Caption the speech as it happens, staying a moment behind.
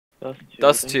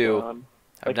Dust 2. God.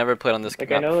 I've never played on this like,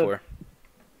 map before.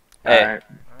 Hey.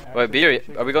 Hey, wait, B or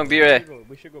are we going B or A?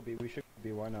 We should go B. We should go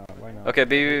B. Why not? Why not? Okay,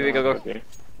 B, go. Okay.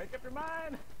 Make up your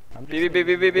mind. B.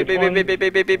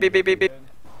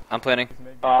 I'm planning.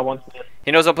 Once.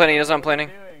 He knows I'm planning. He knows I'm planning.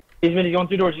 He's going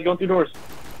through doors. He's going through doors.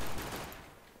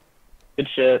 Good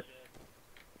shit.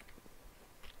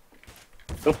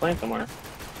 Go plant somewhere.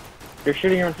 You're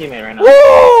shooting your own teammate right now.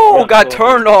 Woo! Got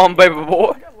turned on, baby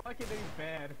boy. I got lucky that he's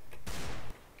bad.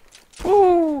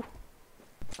 Woo!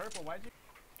 Purple, why'd you?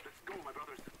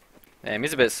 Damn,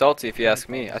 he's a bit salty if you ask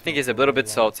me. I think he's a little bit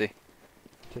salty.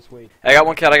 Just wait. I got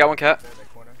one cat.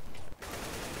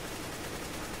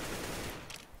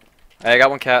 Hey, I got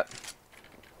one cat.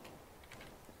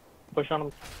 Push on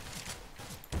him.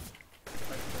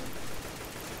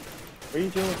 What are you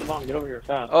doing with the bomb? Get over here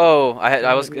fast. Oh,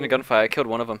 I was in a gunfight. I killed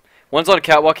one of them. One's on a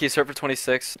catwalk. He's hurt for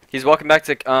 26. He's walking back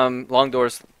to long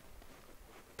doors.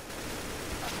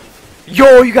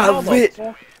 Yo, you got lit.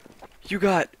 You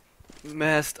got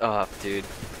messed up, dude.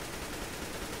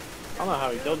 I don't know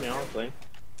how he killed me, honestly.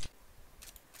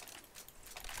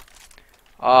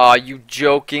 Aw, you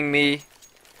joking me?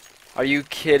 Are you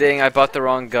kidding? I bought the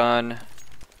wrong gun.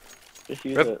 Just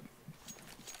use Rip. it.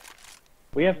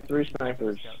 We have 3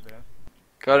 snipers.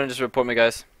 Go ahead and just report me,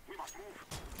 guys.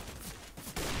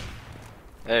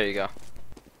 There you go.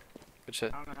 Good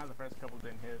shit. I don't know how the first couple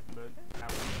didn't hit, but.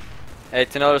 Hey,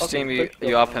 to another team, you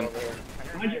op him.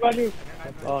 Behind you.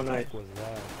 Oh, nice.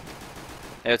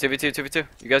 Hey, 2v2.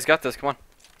 You guys got this. Come on.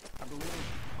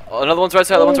 Oh, another one's right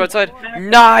side.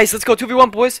 Nice. Let's go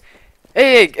 2v1, boys.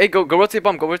 Hey, go rotate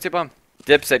bomb.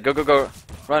 Dipset, go.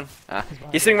 Run.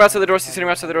 He's sitting right outside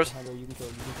the doors.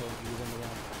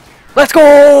 Let's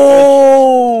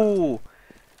go!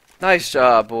 Nice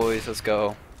job, boys. Let's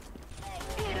go.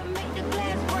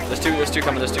 There's two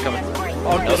coming.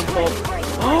 Oh, no.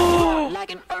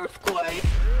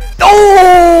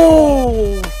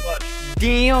 Oh!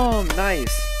 Damn,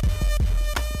 nice.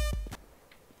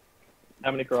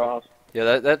 How many cross?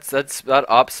 Yeah, that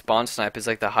op spawn snipe is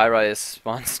like the high-rise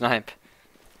spawn snipe.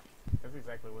 That's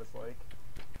exactly what it's like.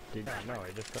 Dude, no, I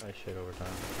just got my shit over time.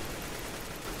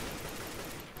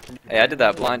 Hey, I did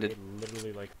that blinded.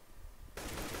 Literally like.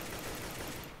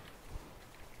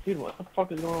 Dude, what the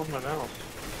fuck is going on with my mouse?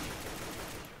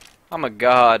 Oh my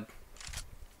god.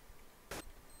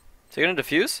 Is he gonna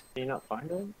defuse? Can you not find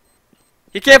it?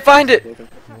 He can't find it! Where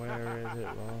is it?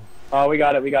 Well, Oh, we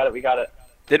got it.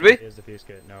 Did we? here's the fuse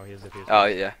kit. No, here's the fuse kit. Oh,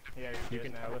 yeah. Yeah, You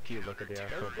can tell if you look at the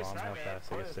actual bomb how fast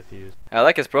it gets diffused. I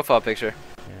like his profile picture.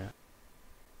 Yeah.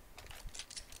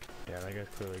 Yeah, that guy's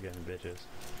clearly getting bitches.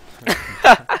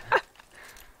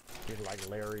 He's like,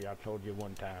 Larry, I told you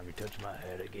one time, you touch my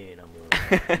head again, I'm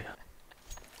gonna...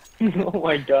 Oh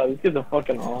my god, these kids are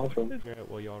fucking awesome. Yeah,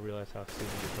 well, y'all realize how stupid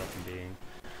you're fucking being.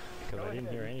 Because I didn't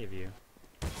hear any of you.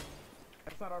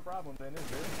 That's not our problem then, is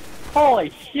it? Holy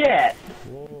shit!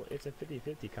 Well, it's a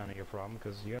 50-50 kind of your problem,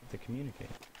 because you have to communicate.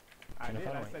 I And did, if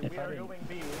I I don't- said if we I are didn't- going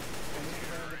B. And we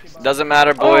are going to Doesn't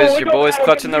matter, boys. Oh, Your boy's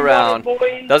clutching the round.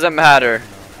 Doesn't matter.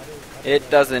 It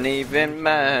doesn't even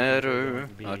matter.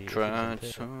 I tried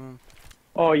so.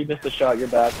 Oh, you missed a shot, you're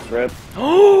back, Rip.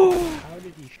 Oh! How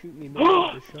did he shoot me?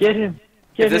 Get him!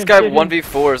 If this guy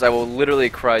 1v4s, I will literally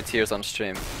cry tears on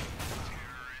stream.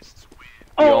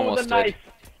 Oh, almost the knife! did.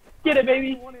 Get it,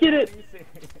 baby! Get it!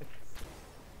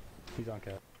 He's on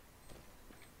cap.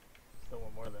 Still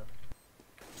one more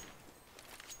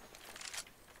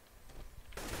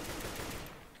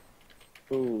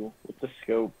though. Ooh, with the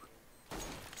scope.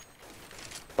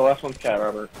 The last one's cat,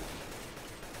 Robert.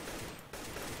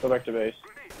 Go back to base.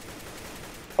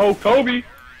 Oh, Kobe!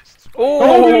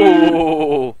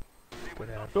 Oh!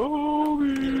 Kobe!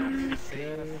 You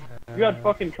got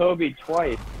fucking Kobe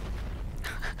twice.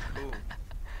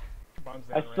 Bombs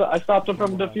I down, stopped him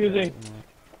from defusing.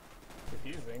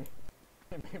 Confusing.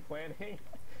 Planning.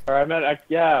 Or I meant,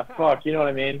 yeah, fuck, you know what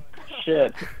I mean.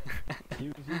 Shit. He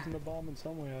was using the bomb in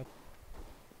some way.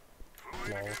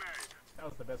 Lol. That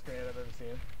was the best grenade I've ever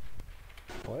seen.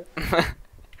 What?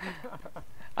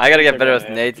 I gotta get better with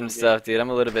nades and stuff, dude. I'm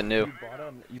a little bit new. You bought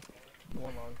him.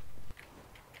 One long.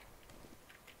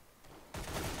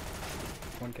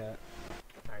 One cat.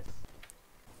 Nice.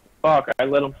 Fuck, I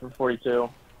lit him for 42. Yeah, low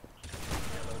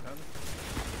gun.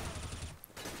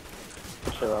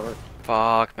 Good shit, Robert.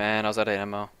 Fuck, man. I was out of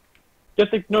ammo.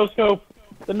 Get the no scope!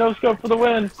 The no scope for the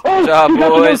win! Oh! Good job, you got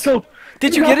the no boys. scope!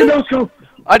 Did you got get the it? no scope!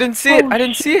 I didn't see it. Oh, I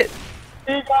didn't see it.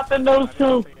 He got the no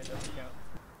scope! It doesn't count.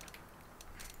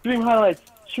 Stream highlights!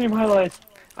 Stream highlights!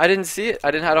 I didn't see it.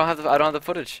 I don't have the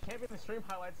footage. Can't be the stream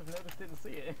highlights if Notice didn't see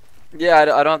it. Yeah, I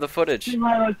don't have the footage. Team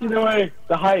highlights either way.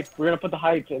 The hype. We're gonna put the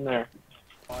hype in there.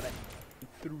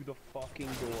 Through the fucking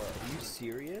door. Are you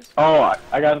serious? Oh,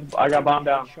 I got bombed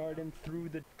down. Shard him through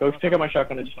the. Go pick up my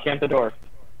shotgun and just camp the door.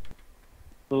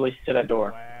 Literally sit at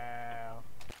door. Wow.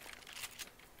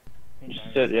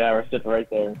 Just sit. Yeah, we're sitting right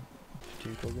there.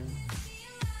 Tinkle green.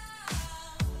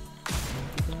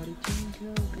 Everybody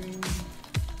tinkle green.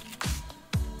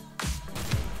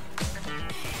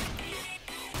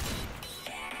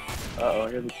 Uh-oh,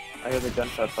 I hear the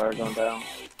gunshot fire going down.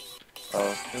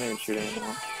 Oh, I'm not even shooting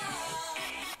anymore.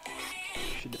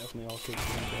 Should definitely all kick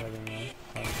him into heaven, man.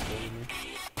 How excited me.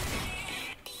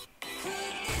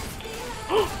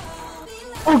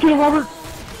 Oh, get him, Robert!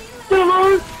 Get him,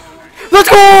 Robert! Let's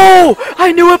go!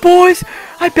 I knew it, boys!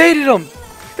 I baited him!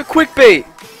 The quick bait!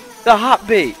 The hot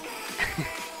bait!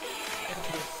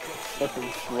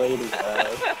 Fucking slayed his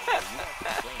ass.